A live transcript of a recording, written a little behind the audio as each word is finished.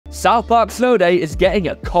South Park Snow Day is getting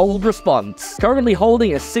a cold response. Currently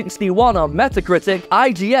holding a 61 on Metacritic,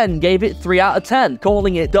 IGN gave it 3 out of 10,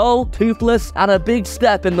 calling it dull, toothless, and a big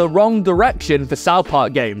step in the wrong direction for South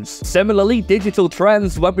Park games. Similarly, Digital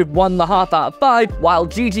Trends went with 1.5 out of 5, while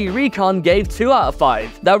GG Recon gave 2 out of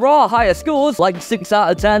 5. There are higher scores, like 6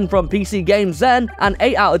 out of 10 from PC Games Zen and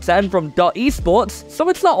 8 out of 10 from .esports, so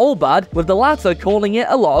it's not all bad, with the latter calling it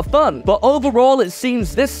a lot of fun. But overall, it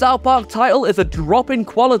seems this South Park title is a drop in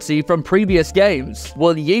quality from previous games.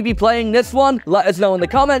 Will you be playing this one? Let us know in the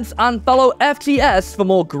comments, and follow FTS for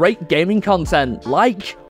more great gaming content. Like,